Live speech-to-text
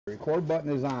Record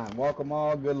button is on. Welcome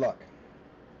all. Good luck.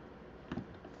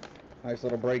 Nice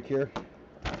little break here.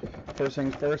 First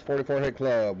things first, 44 hit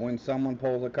club. When someone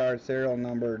pulls a card serial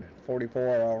numbered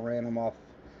 44, I'll random off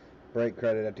break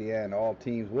credit at the end. All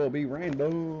teams will be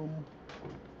random.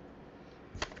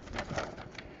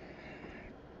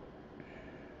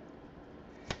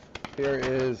 Here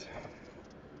is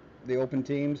the open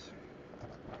teams.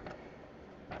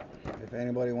 If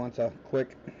anybody wants a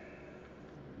quick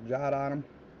jot on them.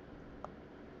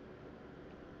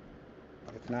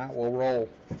 If not, we'll roll.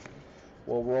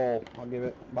 We'll roll. I'll give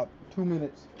it about 2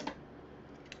 minutes.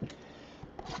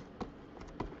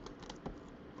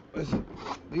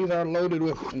 These are loaded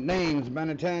with names: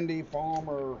 Benintendi,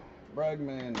 Farmer,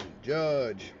 Bregman,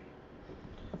 Judge.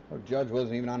 Oh, Judge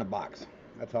wasn't even on the box.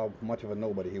 That's how much of a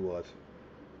nobody he was.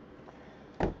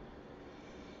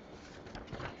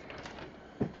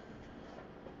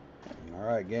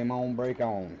 Alright, game on, break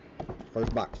on.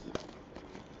 First box.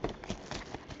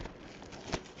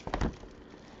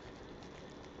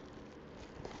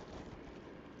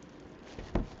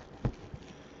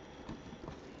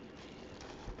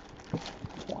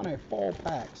 Full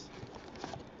packs.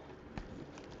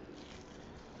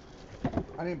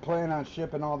 I didn't plan on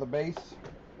shipping all the base.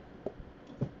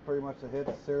 Pretty much the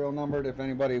hits serial numbered. If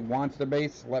anybody wants the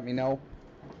base, let me know.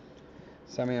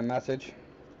 Send me a message.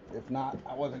 If not,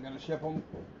 I wasn't going to ship them.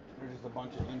 There's just a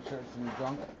bunch of inserts and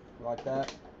junk like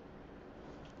that.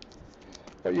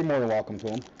 But you're more than welcome to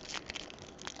them.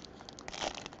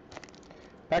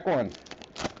 Pack one.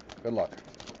 Good luck.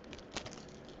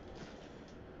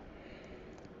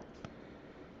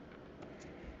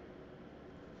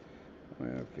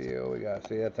 We got,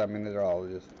 see, that's, I mean, these are all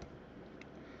just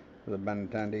the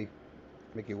Benintendi,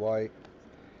 Mickey White,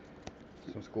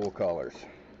 some school colors,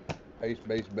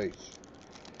 base,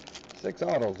 6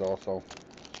 autos also,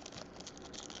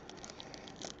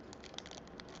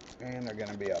 and they're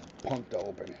gonna be a punk to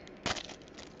open.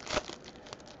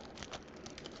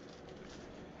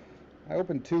 I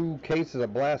opened 2 cases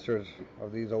of blasters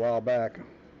of these a while back.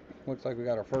 Looks like we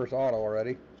got our first auto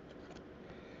already.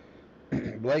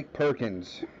 Blake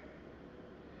Perkins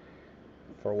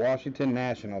for Washington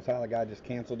Nationals. How the guy just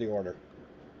canceled the order.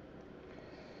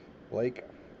 Blake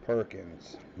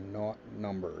Perkins, not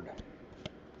numbered.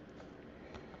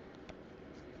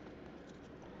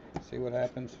 See what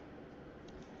happens.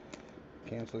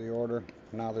 Cancel the order.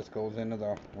 Now this goes into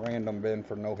the random bin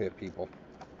for no hit people.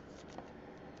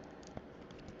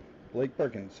 Blake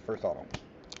Perkins, first auto.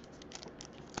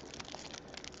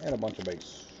 And a bunch of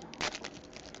base.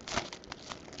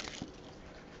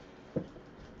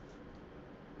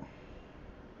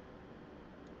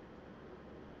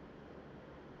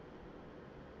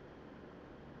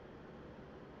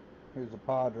 Here's the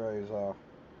Padres.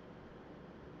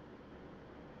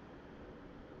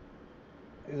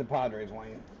 Here's the Padres,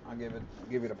 Wayne. I'll give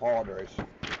you the Padres.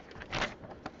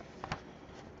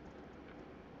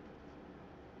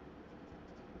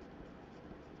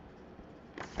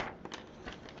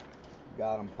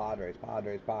 Got them, Padres.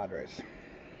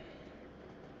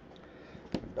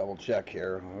 Double check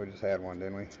here. We just had one,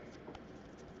 didn't we?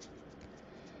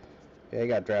 Yeah, he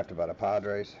got drafted by the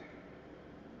Padres.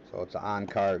 So it's an on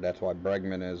card. That's why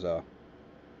Bregman is, or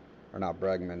not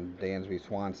Bregman, Dansby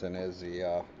Swanson is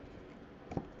the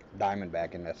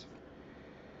Diamondback in this.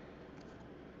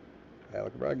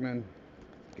 Alec Bregman,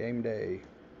 game day.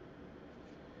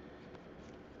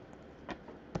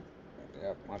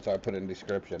 Yep, that's why I put it in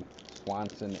description.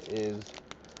 Swanson is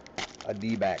a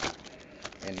D-back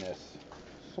in this.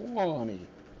 Swanee.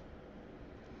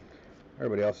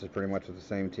 Everybody else is pretty much with the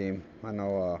same team. I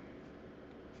know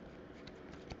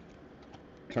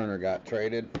Turner got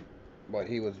traded, but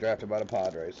he was drafted by the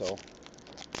Padres, so.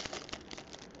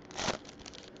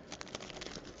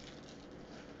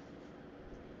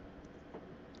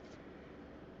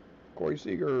 Corey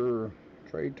Seager,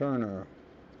 trade Turner.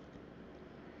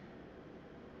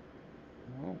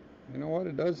 Well, you know what?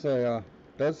 It does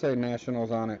say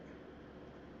Nationals on it.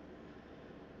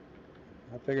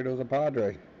 I figured it was a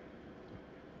Padre.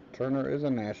 Turner is a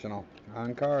National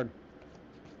on card.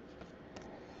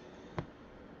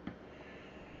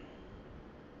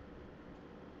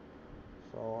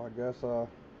 So I guess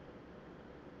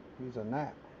he's a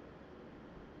Nat.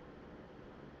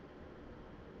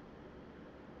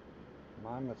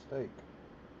 My mistake.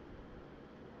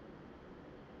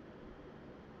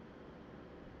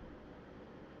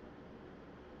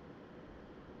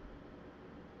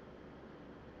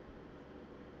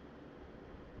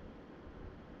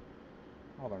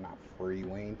 Oh, they're not free,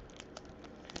 Wayne.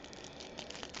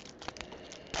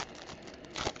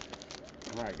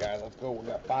 Alright guys, let's go. We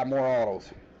got 5 more autos.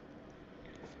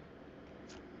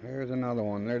 Here's another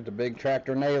one. There's the big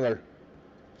tractor nailer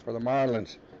for the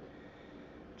Marlins.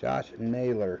 Josh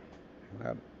Naylor.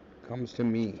 That comes to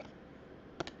me.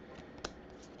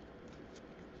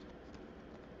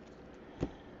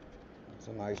 It's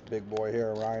a nice big boy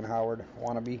here, Ryan Howard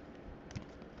wannabe.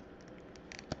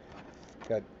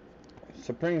 Got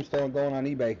Supreme still going on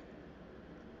eBay.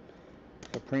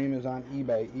 Supreme is on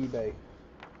eBay.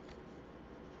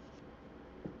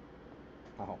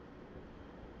 Oh.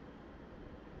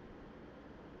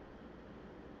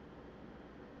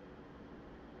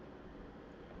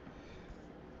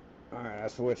 Alright, I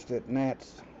switched it.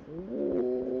 Nets.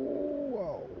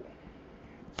 Whoa.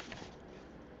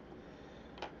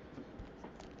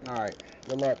 Alright,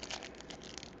 good luck.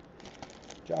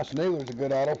 Josh Naylor's a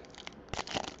good auto.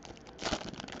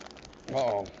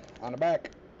 Uh-oh, on the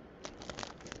back.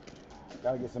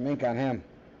 Gotta get some ink on him.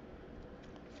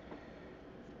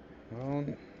 Well,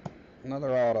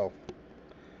 another auto.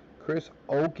 Chris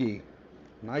Oakey.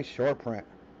 Nice short print.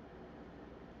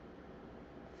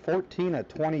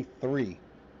 14/23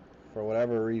 for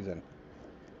whatever reason.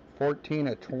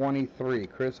 14/23.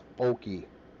 Chris Oakey.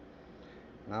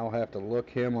 I'll have to look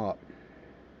him up.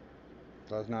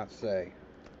 Does not say.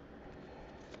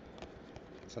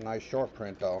 It's a nice short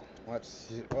print though. Let's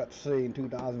see in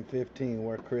 2015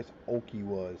 where Chris Oakey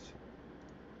was.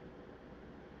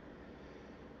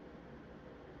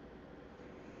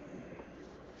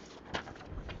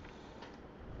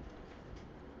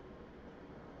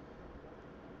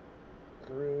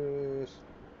 Chris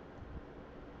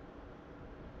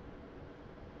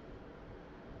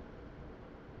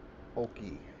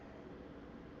Oakey.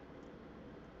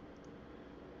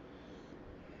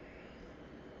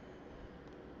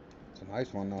 It's a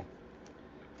nice one though.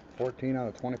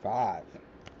 14/25.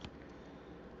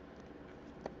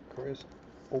 Chris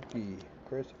Oakey.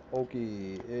 Chris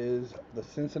Oakey is the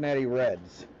Cincinnati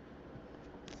Reds.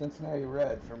 Cincinnati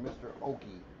Reds for Mr.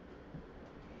 Oakey.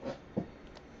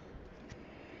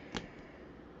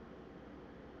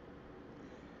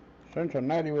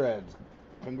 Cincinnati Reds.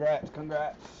 Congrats.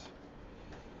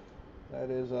 That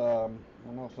is, I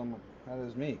know someone, that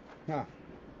is me. Huh.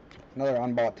 Another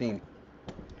unbought team.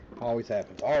 Always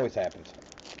happens. Alright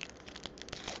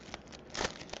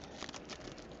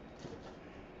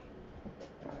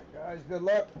guys, good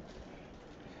luck.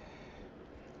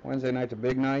 Wednesday night's a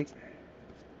big night.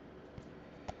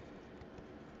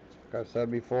 Like I said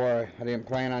before, I didn't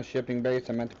plan on shipping base.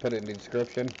 I meant to put it in the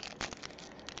description.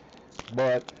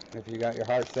 But if you got your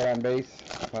heart set on base,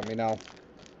 let me know.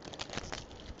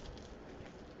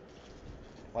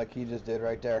 Like he just did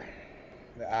right there.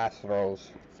 The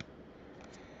Astros.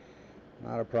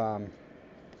 Not a problem.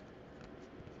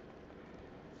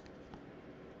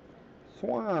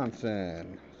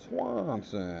 Swanson.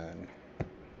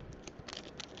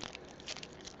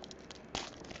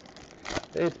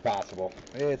 It's possible.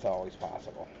 It's always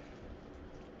possible.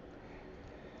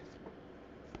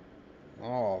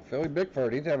 Oh, Philly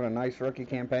Bickford. He's having a nice rookie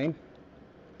campaign.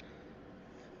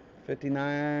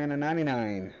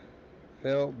 59/99.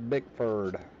 Phil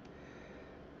Bickford.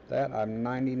 That I'm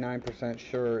 99%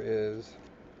 sure is.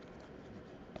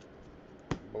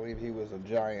 I believe he was a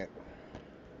Giant.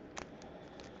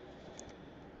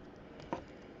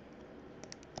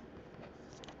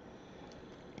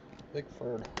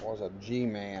 Bickford was a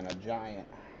G-man, a Giant.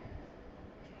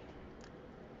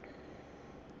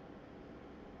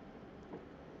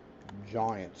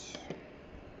 Giants.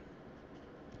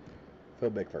 Phil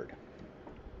Bickford.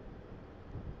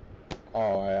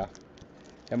 Oh, yeah.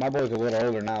 Yeah, my boy's a little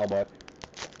older now, but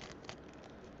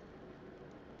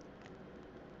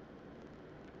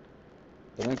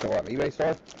the link to what? eBay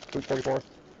store? Coach 44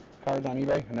 cards on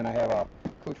eBay, and then I have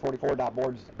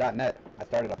coach44.boards.net. I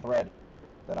started a thread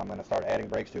that I'm going to start adding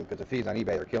breaks to because the fees on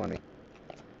eBay are killing me.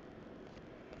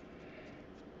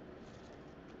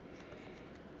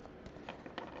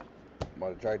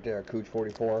 But it's right there,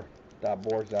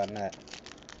 coach44.boards.net.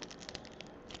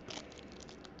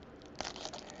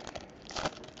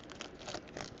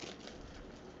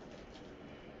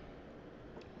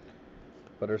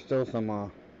 But there's still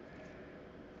some,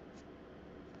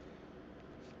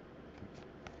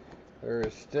 there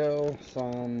is still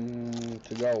some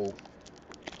to go.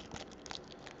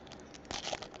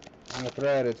 On the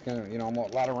thread, it's gonna,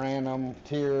 a lot of random,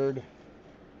 tiered,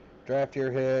 draft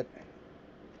your hit,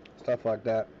 stuff like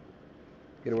that.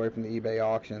 Get away from the eBay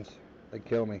auctions. They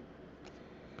kill me.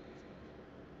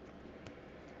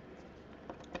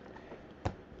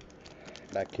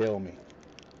 That kill me.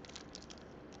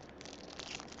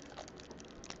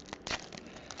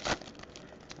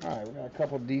 Alright, we got a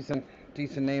couple decent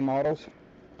name autos.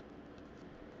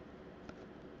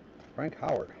 Frank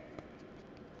Howard.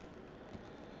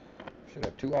 Should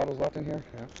have 2 autos left in here.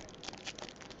 Yeah.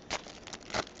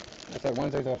 I said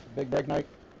Wednesday's a big break night.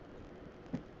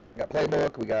 We got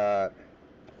playbook. We got.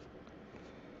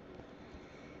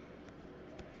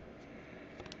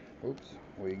 Oops.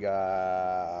 We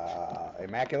got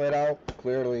Immaculate out.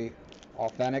 Clearly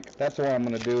authentic. That's the one I'm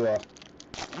going to do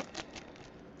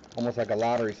almost like a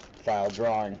lottery style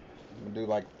drawing. I'm going to do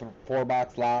like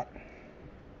 4-box lot.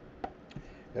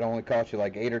 It only costs you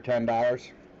like $8 or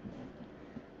 $10.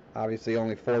 Obviously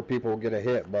only 4 people will get a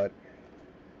hit, but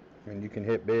I mean, you can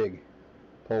hit big.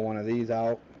 Pull one of these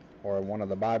out or one of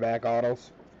the buyback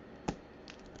autos,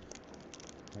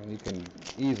 and you can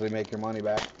easily make your money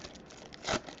back.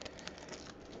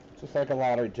 Just like a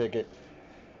lottery ticket.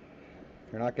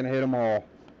 You're not going to hit them all.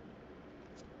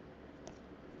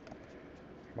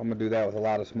 I'm going to do that with a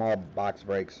lot of small box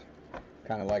breaks.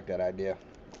 Kind of like that idea.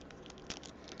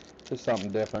 Just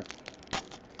something different.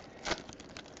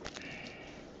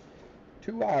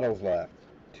 2 autos left.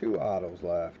 2 autos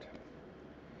left.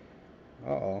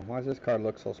 Uh-oh. Why does this card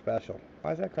look so special? Why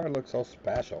does that card look so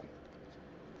special?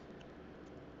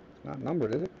 It's not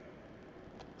numbered, is it?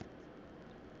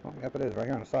 Oh, yep, it is. Right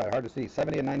here on the side. Hard to see.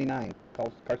 70 and 99.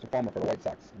 Carson Palmer for the White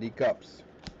Sox. D cups.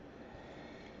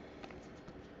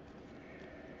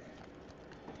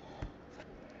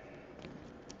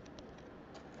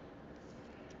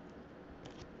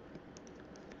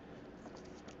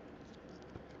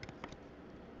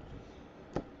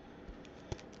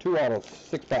 Two autos,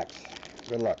 6 packs.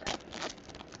 Good luck.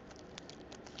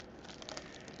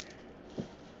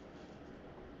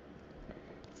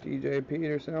 DJ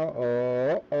Peterson.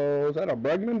 Uh-oh. Is that a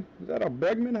Bregman? Is that a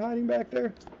Bregman hiding back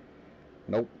there?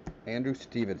 Nope. Andrew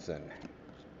Stevenson.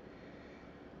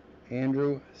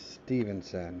 Andrew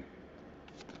Stevenson.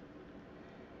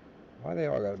 Why they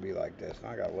all gotta be like this?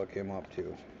 I gotta look him up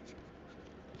too.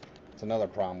 That's another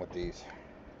problem with these.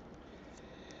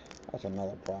 That's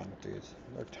another problem with these.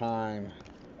 Their time.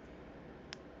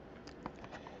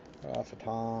 Lots of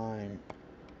time.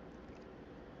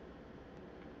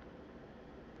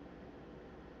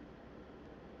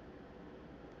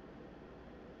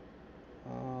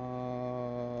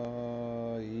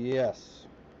 Yes.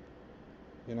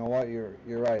 You know what? You're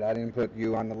right. I didn't put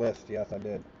you on the list. Yes, I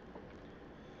did.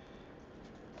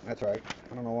 That's right.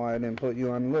 I don't know why I didn't put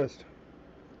you on the list.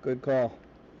 Good call.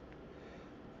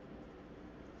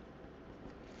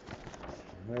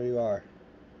 There you are.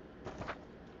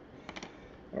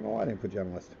 I don't know why I didn't put you on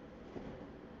the list.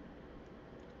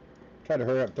 Tried to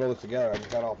hurry up and throw this together. I just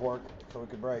got off work so we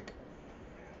could break.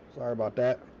 Sorry about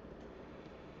that.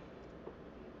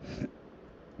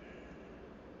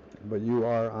 But you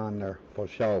are on there for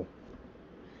show.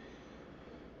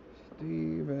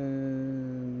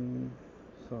 Stevenson.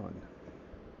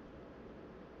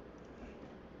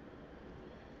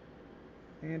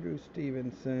 Andrew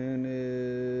Stevenson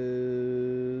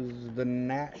is the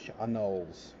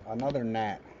Nationals. Another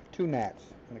Nat. 2 Nats.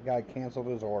 And the guy canceled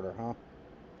his order, huh?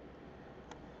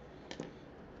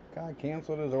 Guy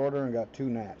canceled his order and got 2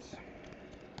 Nats.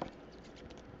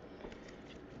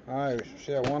 Alright,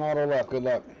 shit, 1 auto left. Good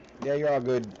luck. Yeah, you're all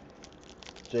good,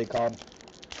 J-Cobb.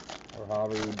 Or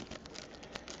however you...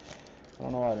 I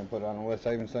don't know why I didn't put it on the list.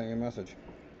 I even sent you a message.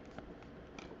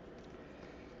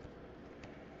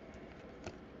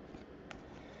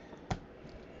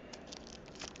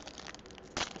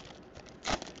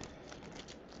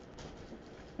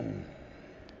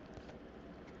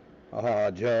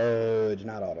 Judge,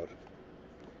 not autoed.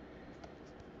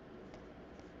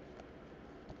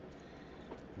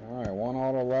 Alright, 1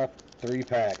 auto left, 3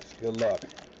 packs. Good luck.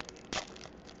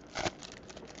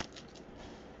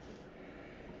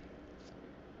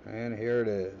 And here it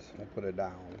is. We'll put it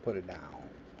down. We'll put it down.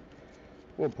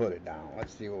 We'll put it down.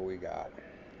 Let's see what we got.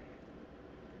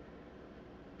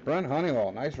 Brent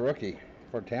Honeywell, nice rookie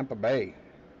for Tampa Bay.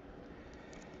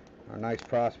 Our nice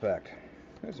prospect.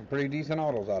 There's some pretty decent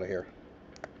autos out of here.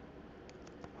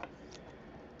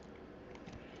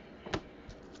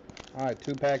 Alright,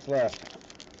 2 packs left.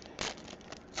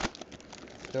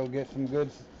 Still get some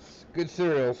good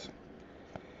cereals.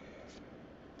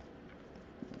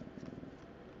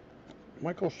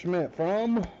 Michael Schmidt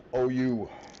from OU.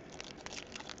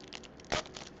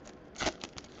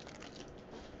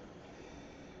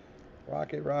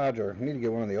 Rocket Roger. Need to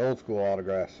get one of the old school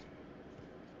autographs.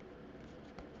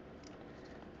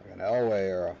 Like an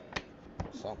Elway or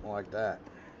something like that.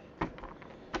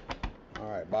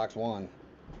 Alright, box 1.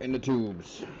 In the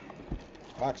tubes.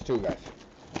 Box 2, guys.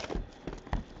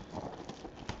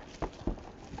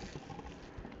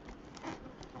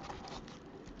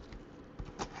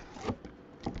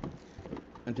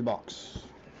 Empty box.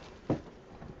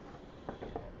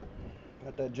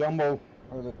 Got that jumbo,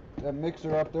 or that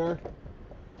mixer up there.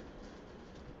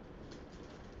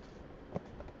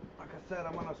 Like I said,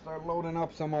 I'm gonna start loading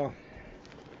up some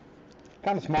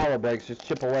kind of smaller breaks, just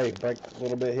chip away, break a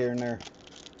little bit here and there.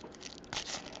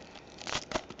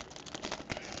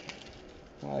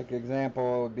 Like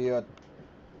example would be a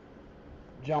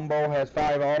jumbo, has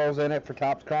 5 autos in it for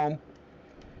Topps Chrome.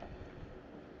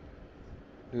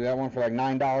 Do that one for like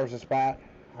 $9 a spot.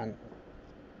 And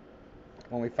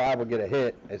only 5 will get a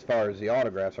hit as far as the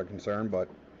autographs are concerned, but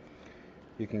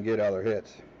you can get other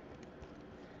hits.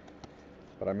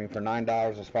 But I mean, for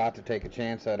 $9 a spot to take a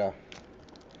chance at a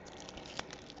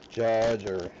Judge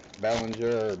or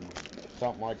Bellinger or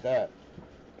something like that.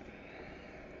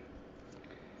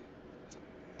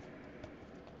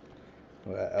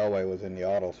 Well, that Elway was in the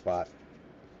auto spot.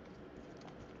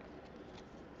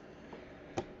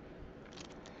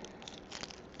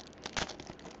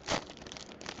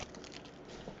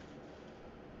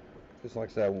 Just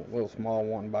like that little small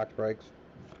 1-box breaks.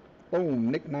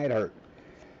 Boom, Nick Neidhart.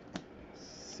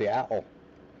 Seattle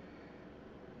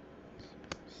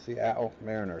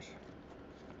Mariners.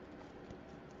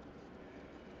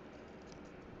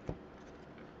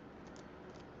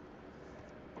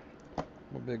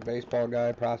 I'm a big baseball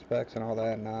guy, prospects and all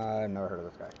that. Nah, I've never heard of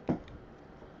this guy.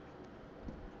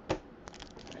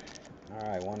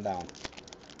 Alright, one down.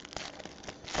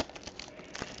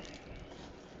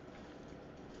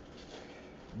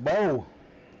 Bo.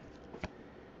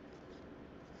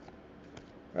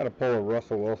 Gotta pull a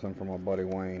Russell Wilson from my buddy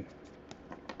Wayne.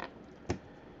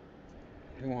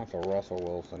 He wants a Russell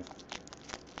Wilson.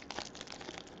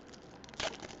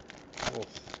 We'll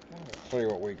see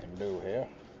what we can do here.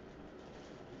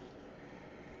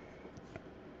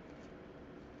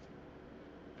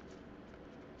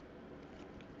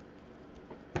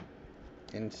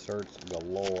 Inserts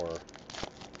galore.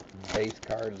 Base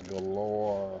cards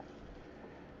galore.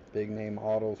 Big name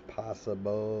autos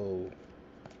possible.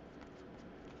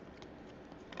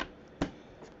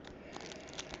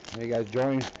 Hey guys,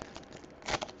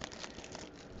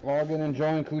 log in and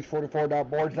join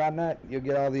Cooch44.boards.net. You'll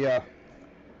get all the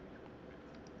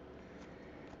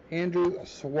Andrew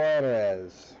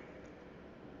Suarez.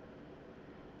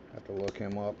 Have to look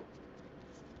him up.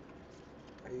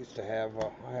 I used to have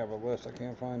I have a list. I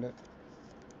can't find it.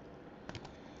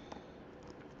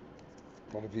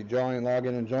 But if you log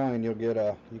in and join, you'll get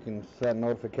you can set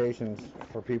notifications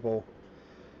for people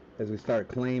as we start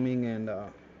claiming and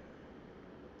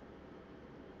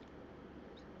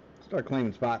start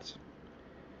claiming spots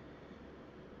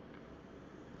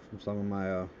from some of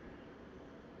my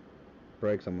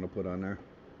breaks I'm going to put on there.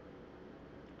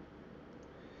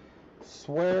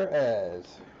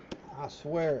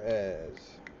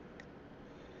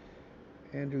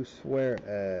 Andrew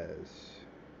Suarez.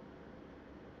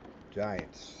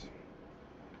 Giants.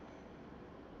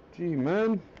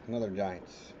 G-Men. Another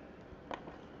Giants.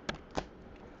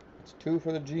 It's 2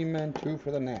 for the G-Men, 2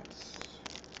 for the Nats.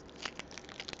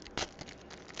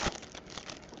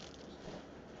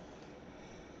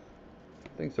 I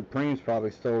think Supreme's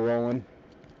probably still rolling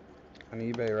on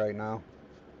eBay right now.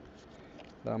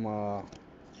 The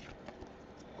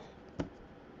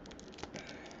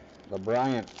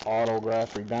Bryant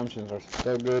autograph redemptions are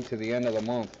still good to the end of the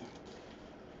month,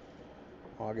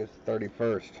 August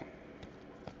 31st.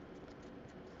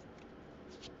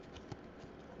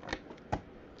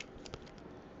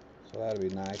 So that'd be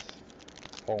nice.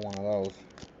 Pull one of those.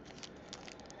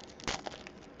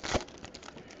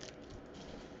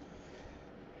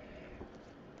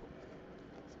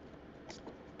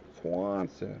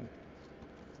 Swanson.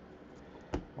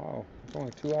 Wow, there's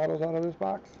only 2 autos out of this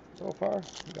box so far.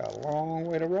 We got a long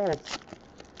way to roll.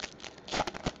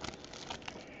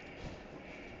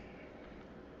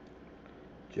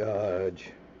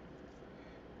 Judge.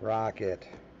 Rocket.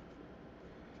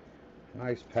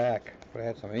 Nice pack. If it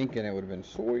had some ink in it, would have been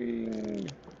swing.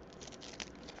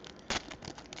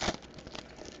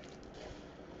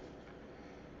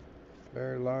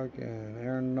 Barry Larkin.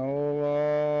 Aaron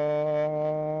Nola.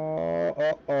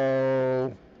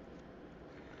 Uh-oh.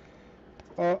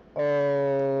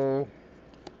 Uh-oh.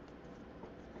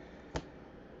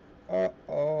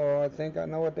 Uh-oh. I think I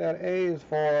know what that A is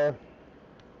for.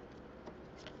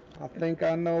 I think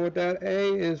I know what that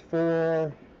A is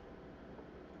for.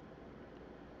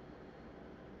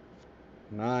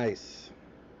 Nice.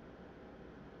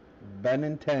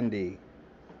 Benintendi.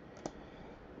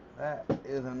 That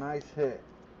is a nice hit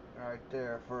right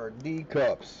there for D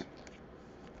cups.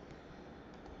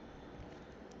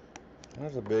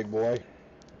 That's a big boy.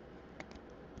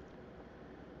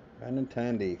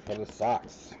 Benintendi for the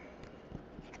Sox.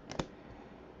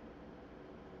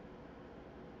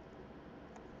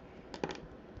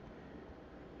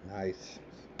 Nice.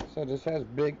 So this has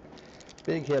big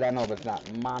hit. I know it's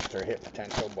not monster hit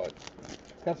potential, but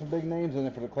got some big names in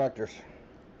it for the collectors.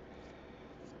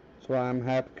 That's why I'm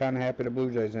kind of happy the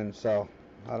Blue Jays in. So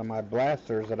out of my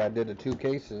blasters that I did the 2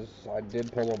 cases, I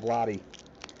did pull a Vladdy.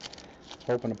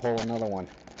 Hoping to pull another one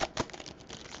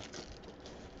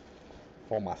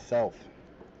for myself.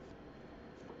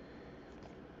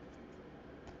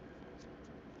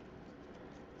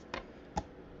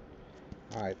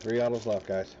 Alright, 3 autos left,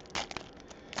 guys.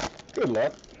 Good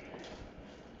luck.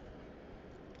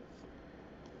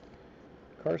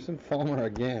 Carson Fulmer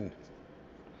again.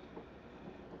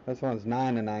 This one's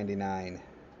 9 of 99.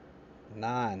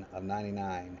 9 of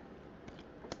 99.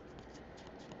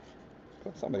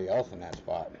 Put somebody else in that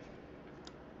spot.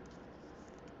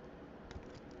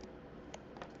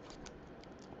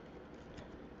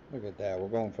 Look at that. We're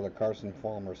going for the Carson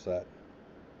Fulmer set.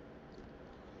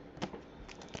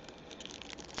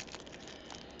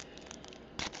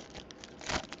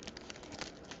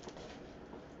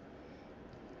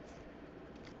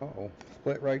 Uh-oh.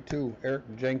 Split right too. Eric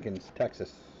Jenkins,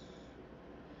 Texas.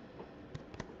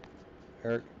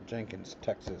 Eric Jenkins,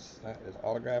 Texas. That is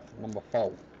autograph number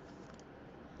 4.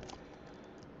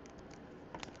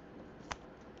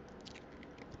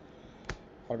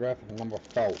 Autograph number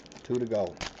 4. 2 to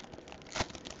go.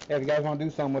 Yeah, if you guys want to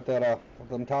do something with that, with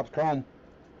them Topps Chrome,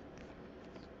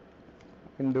 I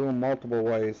can do them multiple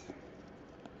ways.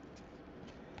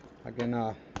 I can,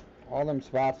 all them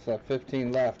spots,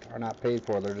 15 left, are not paid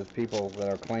for. They're just people that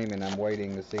are claiming them,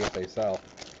 waiting to see if they sell.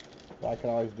 So I can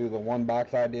always do the 1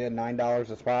 box idea, $9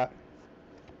 a spot.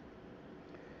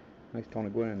 Nice Tony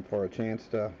Gwynn for a chance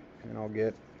to, you know,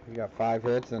 get, you got 5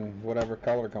 hits and whatever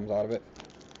color comes out of it.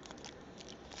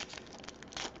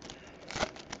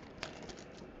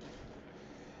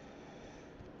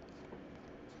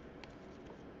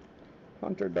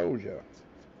 Hunter Dozier.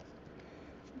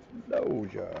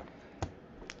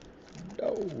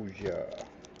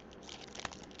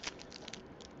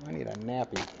 I need a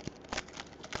nappy.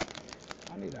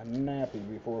 I need a nappy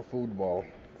before foosball.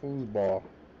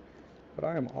 But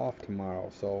I am off tomorrow,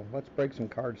 so let's break some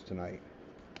cards tonight.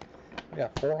 We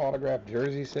got 4 autographed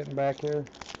jerseys sitting back here.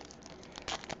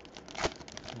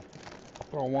 I'll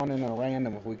throw one in a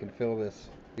random if we can fill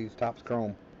these Topps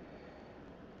Chrome.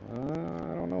 I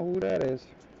don't know who that is.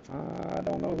 I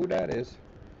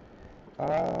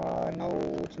know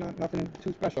it's nothing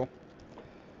too special.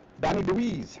 Donnie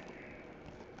DeWeese.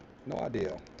 No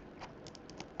idea.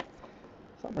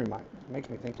 Something makes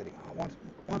me think that he wants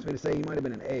me to say he might have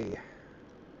been an A.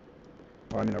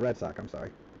 Or I mean a Red Sox, I'm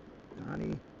sorry.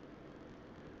 Donnie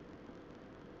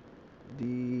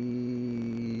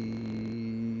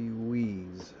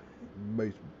DeWeese.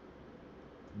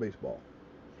 Baseball.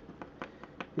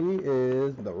 He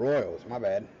is the Royals, my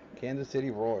bad. Kansas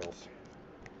City Royals.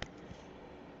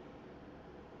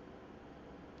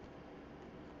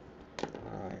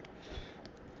 Alright.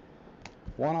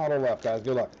 1 auto left, guys.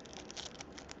 Good luck.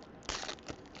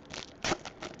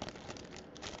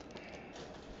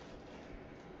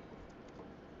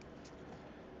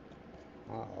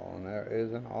 Uh-oh, and there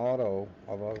is an auto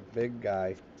of a big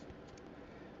guy.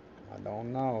 I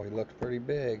don't know. He looks pretty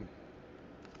big.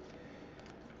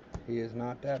 He is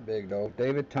not that big, though.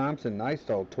 David Thompson, nice,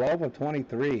 though. 12 of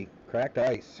 23. Cracked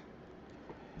ice.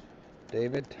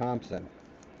 David Thompson.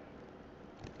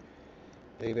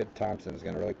 David Thompson is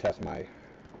going to really test my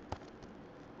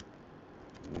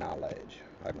knowledge.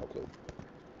 I have no clue.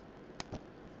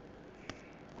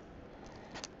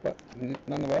 But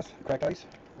nonetheless, cracked ice.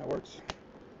 That works.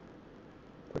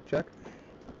 Quick check.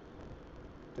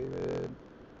 David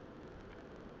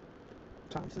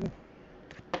Thompson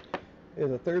is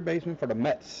a 3rd baseman for the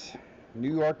Mets.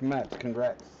 New York Mets.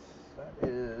 Congrats. That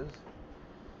is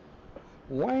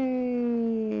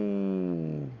Wayne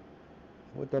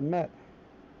with the Mets.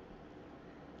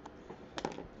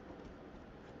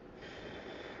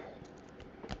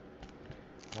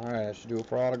 Alright, I should do it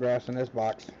for autographs in this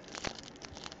box.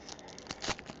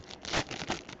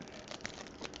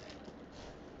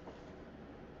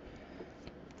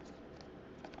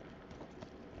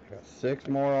 Got 6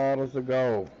 more autos to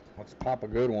go. Let's pop a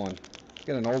good one. Let's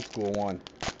get an old school one.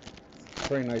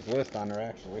 Pretty nice list on there,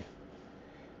 actually.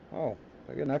 Oh,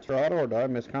 did I get an extra auto or did I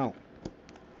miscount?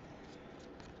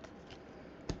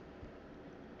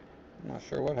 I'm not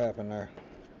sure what happened there.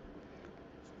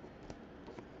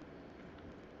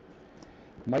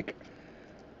 Mike.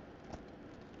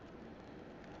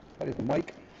 That is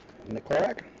Mike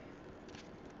Nikorak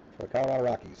for the Colorado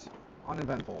Rockies.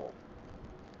 Uneventful.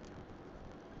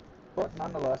 But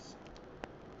nonetheless,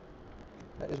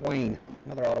 that is Wayne.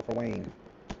 Another auto for Wayne.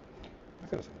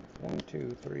 1,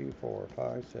 2, 3, 4,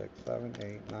 5, 6, 7,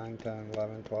 8, 9, 10,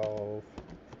 11, 12,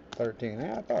 13.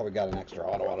 Yeah, I thought we got an extra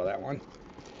auto out of that one.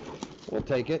 We'll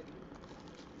take it.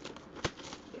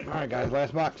 Alright guys,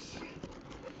 last box.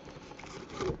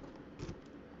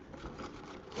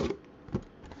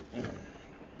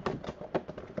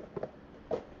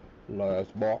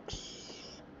 Last box.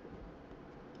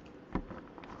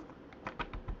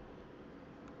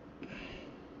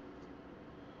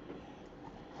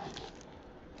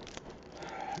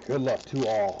 Good luck to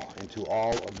all, and to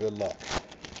all a good luck.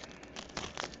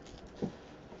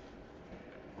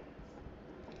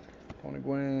 Tony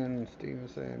Gwynn,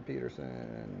 Stevenson,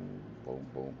 Peterson, boom,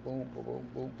 boom, boom, boom, boom,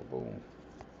 boom, boom, boom.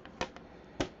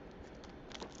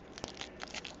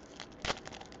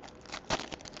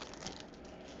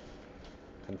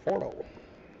 Conforto.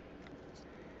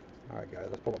 All right, guys,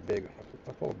 let's pull a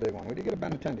big one. We did get a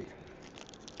Benintendi. We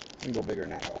can go bigger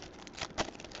than that, though.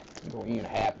 We can go Ian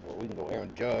Happ, or we can go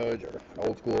Aaron Judge, or an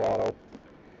old school auto.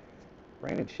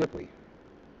 Brandon Shipley.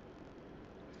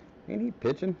 Ain't he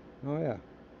pitching? Oh yeah,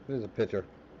 this is a pitcher.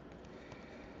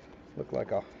 Look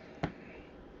like a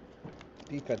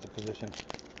defensive position.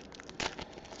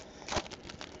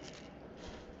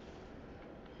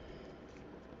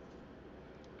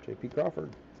 J.P.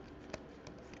 Crawford.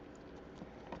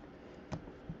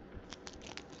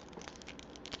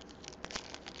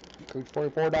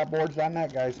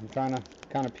 Coach44.boards.net, guys. I'm trying to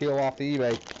kind of peel off the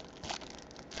eBay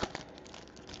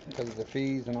because of the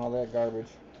fees and all that garbage.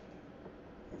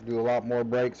 Do a lot more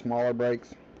breaks, smaller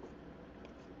breaks.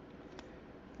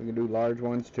 We can do large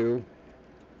ones too.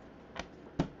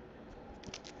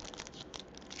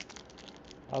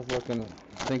 I was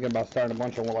thinking about starting a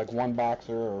bunch of like one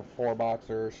boxer or four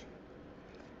boxers.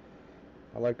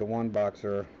 I like the one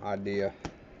boxer idea.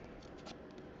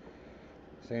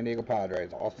 San Diego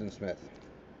Padres, Austin Smith.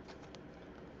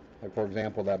 Like for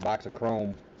example, that box of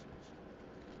Chrome.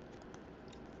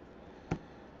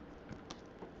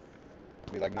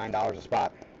 Be like $9 a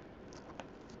spot.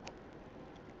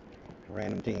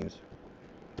 Random teams.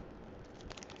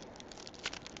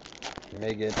 You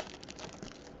may get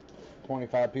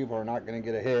 25 people are not going to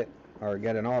get a hit, or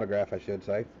get an autograph, I should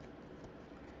say.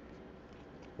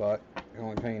 But you're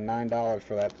only paying $9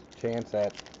 for that chance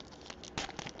at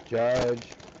Judge,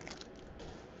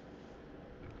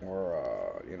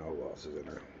 or you know who else is in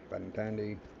there?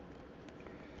 Benintendi,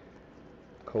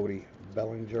 Cody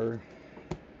Bellinger.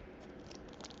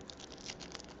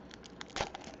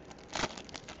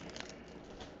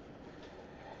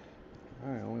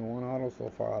 Alright, only one auto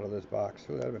so far out of this box.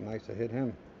 Ooh, that'd have been nice to hit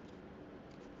him.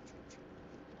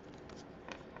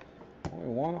 Only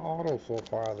one auto so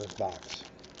far out of this box.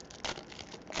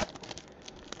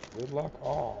 Good luck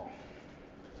all.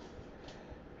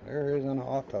 There is an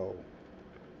auto.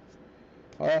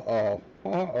 Uh-oh.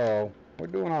 Uh-oh. We're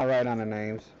doing alright on the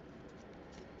names.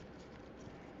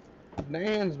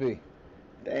 Dansby.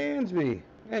 Dansby.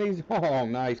 And he's, oh,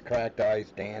 nice cracked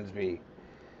ice, Dansby.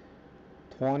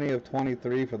 20 of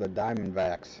 23 for the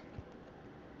Diamondbacks.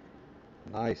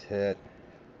 Nice hit.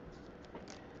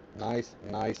 Nice,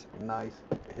 nice, nice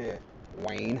hit.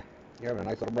 Wayne, you're having a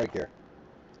nice little break here.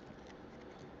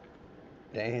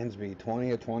 Dansby,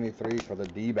 20 of 23 for the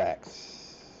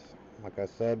D-backs. Like I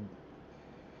said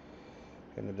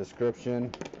in the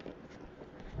description,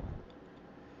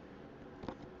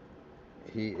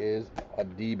 he is a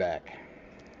D-back.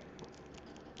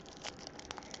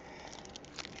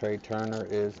 Trey Turner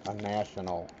is a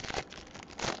national.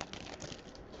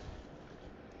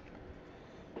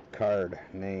 Card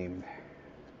named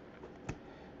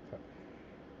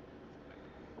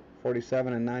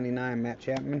 47 and 99, Matt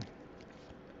Chapman.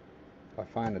 If I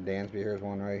find a Dansby, here's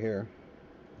one right here.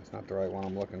 It's not the right one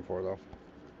I'm looking for though.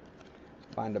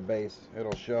 Find a base,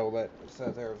 it'll show that it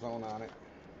says Arizona on it.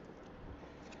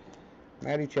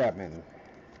 Matty Chapman,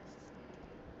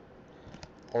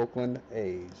 Oakland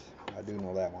A's. I do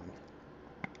know that one.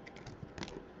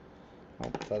 Oh,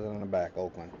 it says it on the back,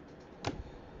 Oakland.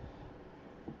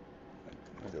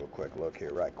 I'll do a quick look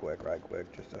here, right quick,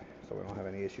 just so we don't have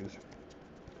any issues.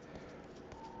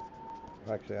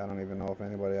 Actually, I don't even know if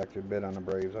anybody actually bid on the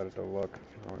Braves. I'd have to look.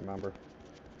 I don't remember.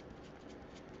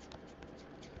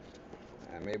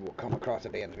 And maybe we'll come across a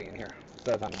Dansby in here. It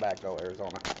says on the back though,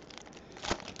 Arizona.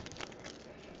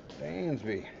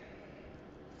 Dansby.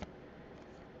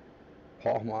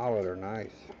 Paul Molitor,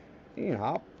 nice. Ian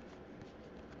Happ.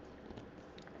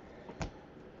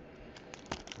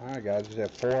 Alright guys, just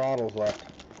have 4 autos left.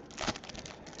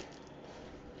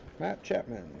 Matt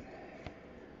Chapman,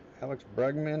 Alex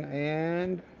Bregman,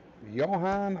 and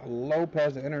Johan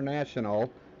Lopez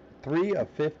International, 3 of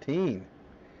 15.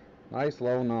 Nice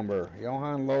low number.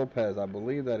 Johan Lopez. I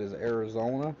believe that is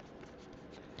Arizona.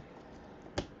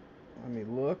 Let me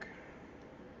look.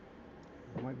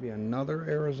 It might be another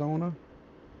Arizona.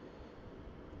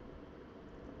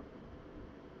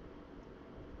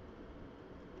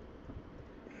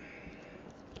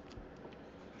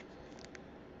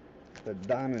 The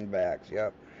Diamondbacks,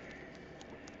 yep.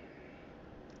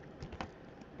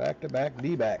 Back-to-back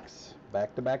D-backs.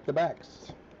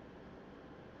 Back-to-back-to-backs.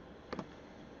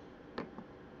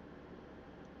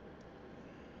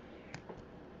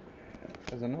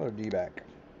 There's another D-back.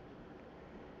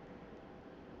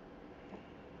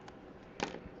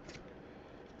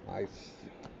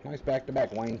 Nice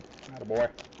back-to-back, Wayne. Attaboy.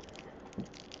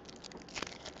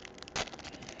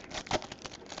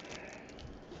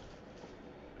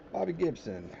 Bobby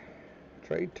Gibson,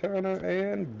 Trey Turner,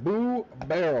 and Boo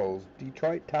Barrels,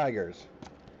 Detroit Tigers.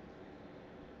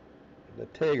 The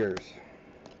Tigers.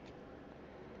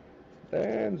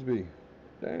 Dansby.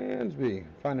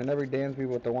 Finding every Dansby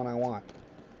with the one I want.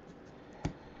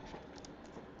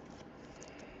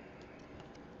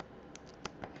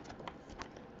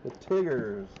 The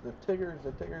Tigers.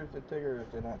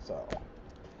 Did not sell.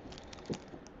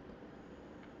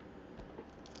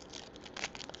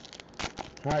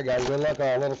 Alright guys, good luck.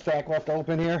 A little stack left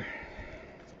open here.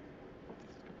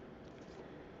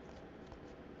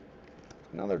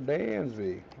 Another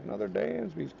Dansby.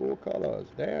 School colors.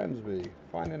 Dansby.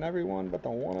 Finding everyone but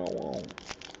the one I want.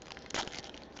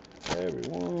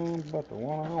 Everyone but the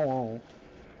one I want.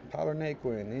 Tyler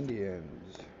Naquin,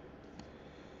 Indians.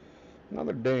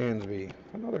 Another Dansby.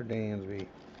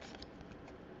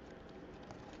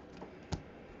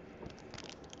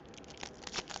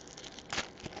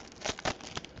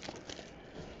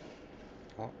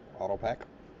 Oh, auto pack.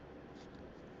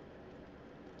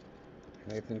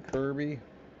 Nathan Kirby,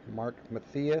 Mark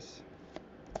Mathias,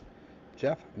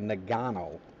 Jeff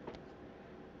Degano,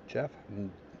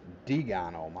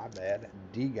 my bad,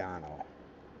 Degano.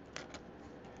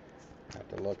 Have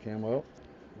to look him up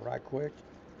right quick.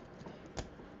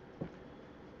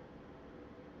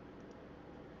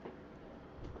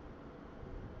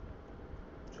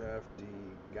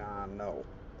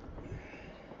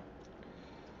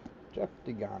 Jeff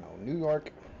Degano, New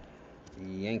York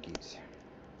Yankees.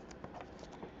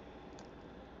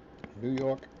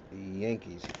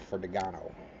 For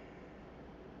Degano.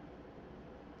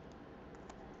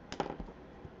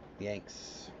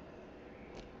 Yanks.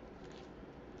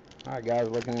 Alright guys,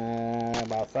 looking at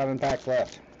about 7 packs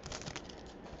left.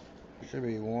 Should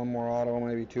be one more auto,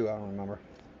 maybe 2, I don't remember.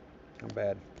 Not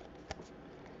bad.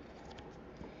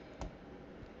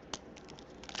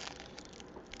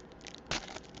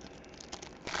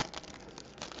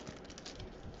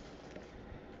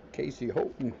 Casey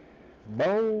Houghton.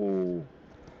 Bo.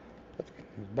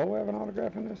 Does Bo have an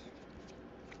autograph in this?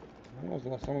 I know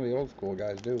some of the old school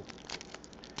guys do.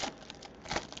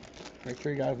 Make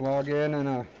sure you guys log in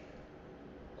and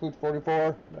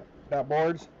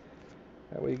Clute44.boards.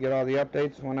 That way you get all the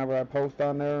updates whenever I post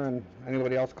on there, and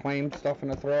anybody else claims stuff in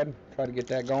the thread. Try to get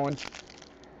that going.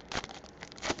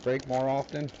 Break more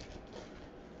often.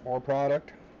 More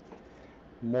product.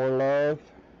 More love.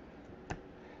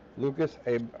 Lucas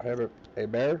Herbert.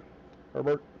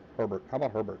 How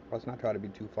about Herbert? Let's not try to be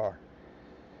too far.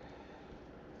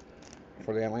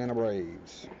 For the Atlanta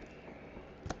Braves.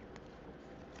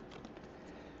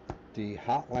 The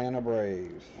Hotlanta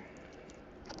Braves.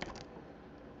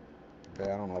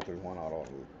 Okay, I don't know if there's one auto.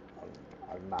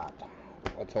 I'm not.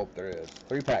 Let's hope there is.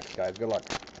 3 packs, guys. Good luck.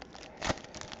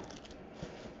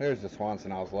 There's the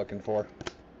Swanson I was looking for.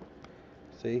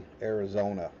 See?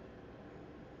 Arizona.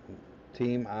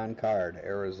 Team on card.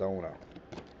 Arizona.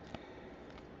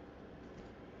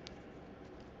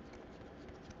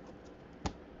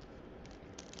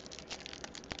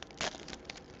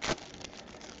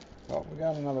 Oh, we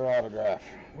got another autograph.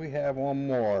 We have one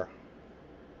more.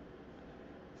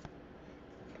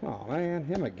 Oh man,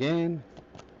 him again.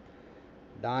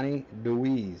 Donnie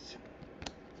Deweese.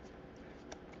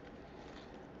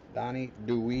 I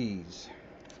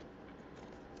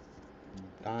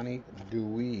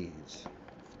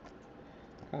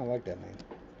kind of like that name.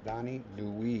 Donnie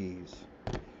Deweese.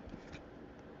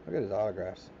 Look at his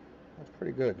autographs. That's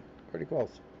pretty good. Pretty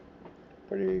close.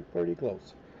 Pretty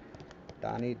close.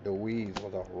 Donnie Deweese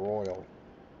was a Royal.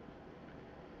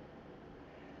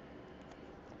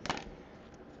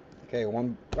 Okay,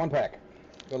 one pack.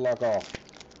 Good luck all.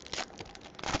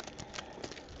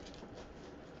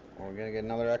 Are we gonna get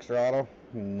another extra auto?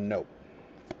 Nope.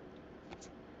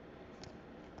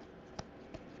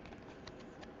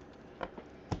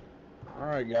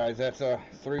 Alright guys, that's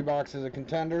 3 boxes of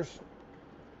contenders.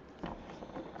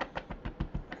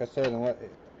 like I said,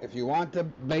 if you want the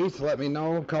base, let me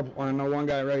know. I know one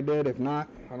guy right did. If not,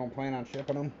 I don't plan on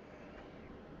shipping them.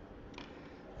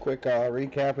 Quick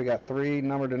recap: we got 3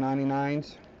 number to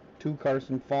 99s, 2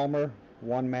 Carson Fulmer,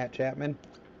 1 Matt Chapman,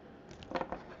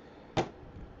 and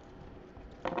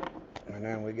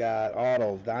then we got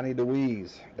autos: Donnie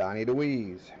DeWeese,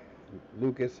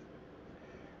 Lucas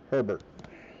Herbert,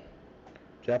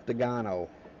 Jeff Degano,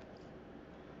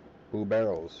 Boo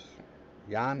Barrows,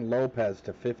 Jan Lopez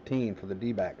to 15 for the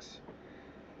D-backs,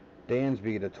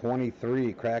 Dansby to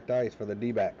 23, cracked ice for the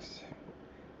D-backs,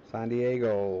 San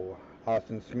Diego,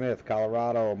 Austin Smith,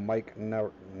 Colorado, Mike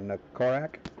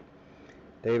Nikorak,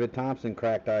 David Thompson,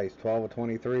 cracked ice, 12 of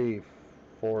 23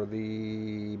 for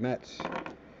the Mets,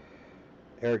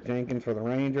 Eric Jenkins for the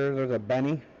Rangers. There's a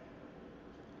Benny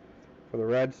for the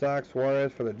Red Sox,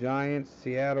 Suarez for the Giants,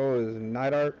 Seattle is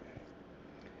Neidhart,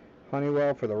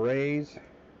 Honeywell for the Rays,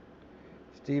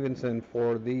 Stevenson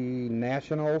for the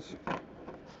Nationals,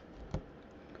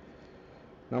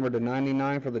 number to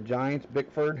 99 for the Giants,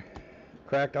 Bickford,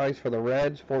 cracked ice for the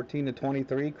Reds, 14 to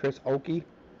 23, Chris Oakey,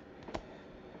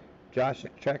 Josh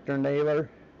Schechter-Naylor,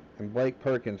 and Blake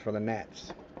Perkins for the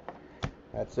Nats.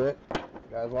 That's it.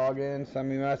 Guys, log in, send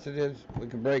me messages. We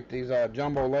can break these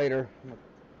jumbo later.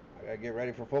 I gotta get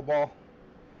ready for football.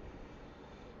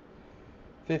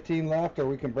 15 left, or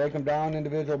we can break them down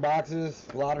individual boxes,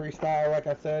 lottery style, like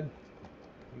I said.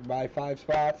 You buy 5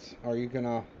 spots, or you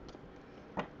can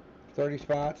 30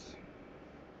 spots.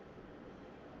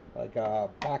 Like a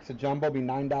box of jumbo be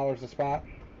 $9 a spot.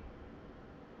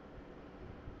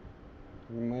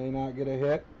 You may not get a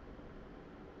hit,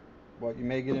 but you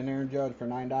may get an Aaron Judge for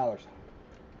 $9.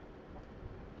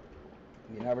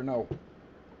 You never know.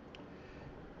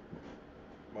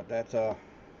 But that's a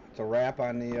wrap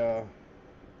on the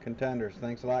contenders.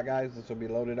 Thanks a lot, guys. This will be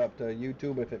loaded up to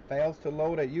YouTube. If it fails to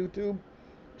load at YouTube,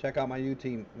 check out my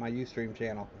Ustream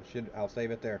channel. I'll save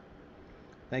it there.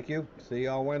 Thank you. See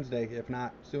y'all Wednesday, if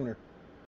not sooner.